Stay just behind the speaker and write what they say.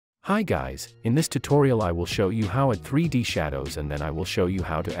Hi guys, in this tutorial I will show you how add 3D shadows and then I will show you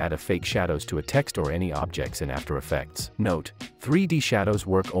how to add a fake shadows to a text or any objects in After Effects. Note, 3D shadows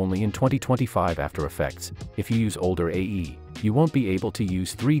work only in 2025 After Effects. If you use older AE, you won't be able to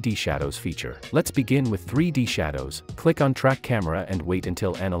use 3D shadows feature. Let's begin with 3D shadows. Click on Track Camera and wait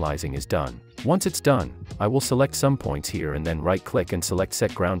until analyzing is done. Once it's done, I will select some points here and then right-click and select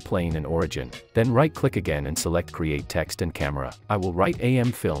Set Ground Plane and Origin. Then right-click again and select Create Text and Camera. I will write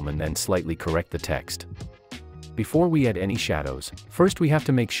AM Film and then slightly correct the text. Before we add any shadows, first we have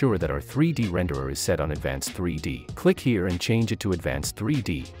to make sure that our 3D renderer is set on Advanced 3D. Click here and change it to Advanced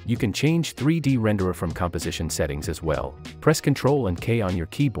 3D. You can change 3D renderer from composition settings as well. Press Ctrl and K on your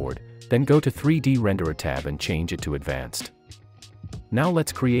keyboard, then go to 3D renderer tab and change it to Advanced. Now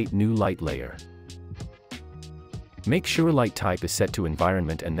let's create new light layer. Make sure light type is set to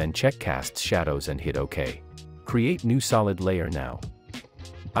environment and then check cast shadows and hit OK. Create new solid layer now.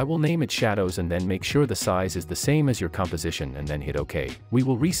 I will name it shadows and then make sure the size is the same as your composition and then hit OK. We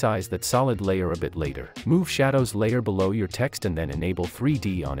will resize that solid layer a bit later. Move shadows layer below your text and then enable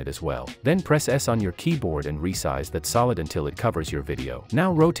 3D on it as well. Then press S on your keyboard and resize that solid until it covers your video.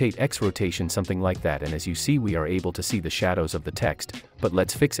 Now rotate X rotation something like that, and as you see we are able to see the shadows of the text, but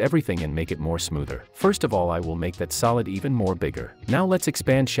let's fix everything and make it more smoother. First of all I will make that solid even more bigger. Now let's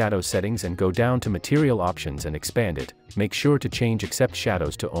expand shadow settings and go down to material options and expand it. Make sure to change accept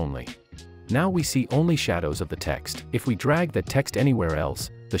shadows to only. Now we see only shadows of the text. If we drag that text anywhere else,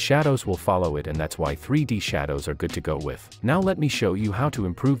 the shadows will follow it, and that's why 3D shadows are good to go with. Now let me show you how to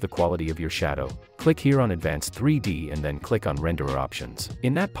improve the quality of your shadow. Click here on Advanced 3D and then click on Renderer Options.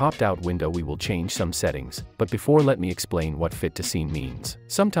 In that popped out window we will change some settings, but before let me explain what fit to scene means.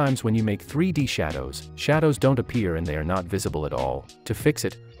 Sometimes when you make 3D shadows, shadows don't appear and they are not visible at all. To fix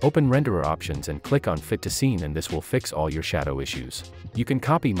it, open Renderer Options and click on Fit to Scene, and this will fix all your shadow issues. You can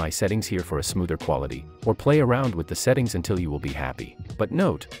copy my settings here for a smoother quality, or play around with the settings until you will be happy. But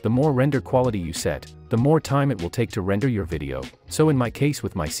note, the more render quality you set, the more time it will take to render your video. So in my case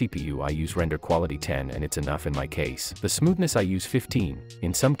with my CPU I use render quality 10 and it's enough in my case. The smoothness I use 15,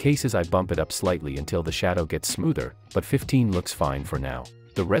 in some cases I bump it up slightly until the shadow gets smoother, but 15 looks fine for now.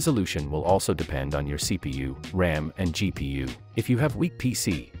 The resolution will also depend on your CPU, RAM, and GPU. If you have weak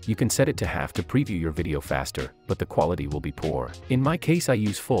PC, you can set it to half to preview your video faster, but the quality will be poor. In my case I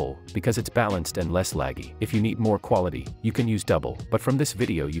use full, because it's balanced and less laggy. If you need more quality, you can use double, but from this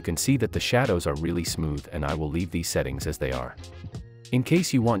video you can see that the shadows are really smooth, and I will leave these settings as they are. In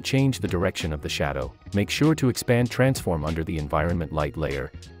case you want change the direction of the shadow, make sure to expand transform under the environment light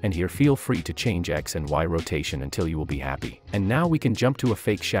layer, and here feel free to change X and Y rotation until you will be happy. And now we can jump to a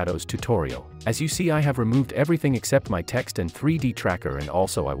fake shadows tutorial. As you see I have removed everything except my text and 3D tracker, and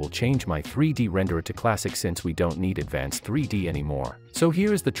also I will change my 3D renderer to classic since we don't need advanced 3D anymore. So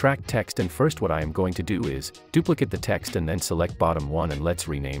here is the tracked text, and first what I am going to do is duplicate the text and then select bottom one and let's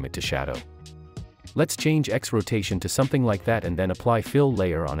rename it to shadow. Let's change X rotation to something like that and then apply fill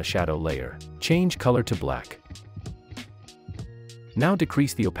layer on a shadow layer. Change color to black. Now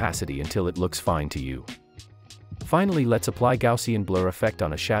decrease the opacity until it looks fine to you. Finally let's apply Gaussian blur effect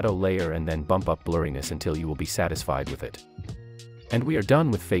on a shadow layer and then bump up blurriness until you will be satisfied with it. And we are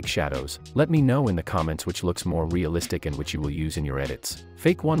done with fake shadows. Let me know in the comments which looks more realistic and which you will use in your edits.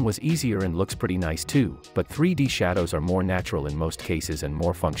 Fake one was easier and looks pretty nice too, but 3D shadows are more natural in most cases and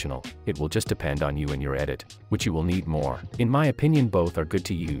more functional. It will just depend on you and your edit, which you will need more. In my opinion both are good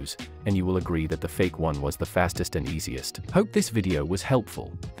to use, and you will agree that the fake one was the fastest and easiest. Hope this video was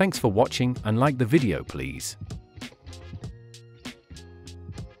helpful. Thanks for watching and like the video please.